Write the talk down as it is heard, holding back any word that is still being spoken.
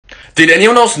Did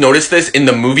anyone else notice this in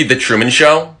the movie The Truman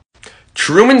Show?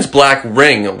 Truman's black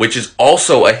ring, which is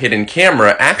also a hidden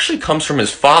camera, actually comes from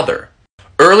his father.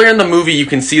 Earlier in the movie, you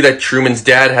can see that Truman's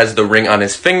dad has the ring on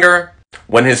his finger.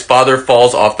 When his father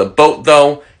falls off the boat,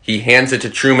 though, he hands it to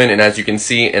Truman, and as you can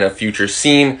see in a future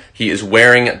scene, he is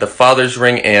wearing the father's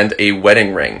ring and a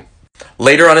wedding ring.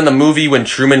 Later on in the movie, when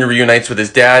Truman reunites with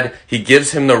his dad, he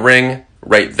gives him the ring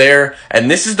right there,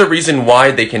 and this is the reason why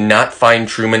they cannot find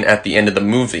Truman at the end of the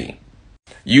movie.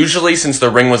 Usually, since the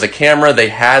ring was a camera, they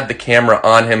had the camera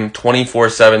on him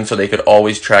 24/7 so they could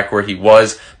always track where he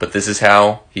was, but this is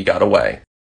how he got away.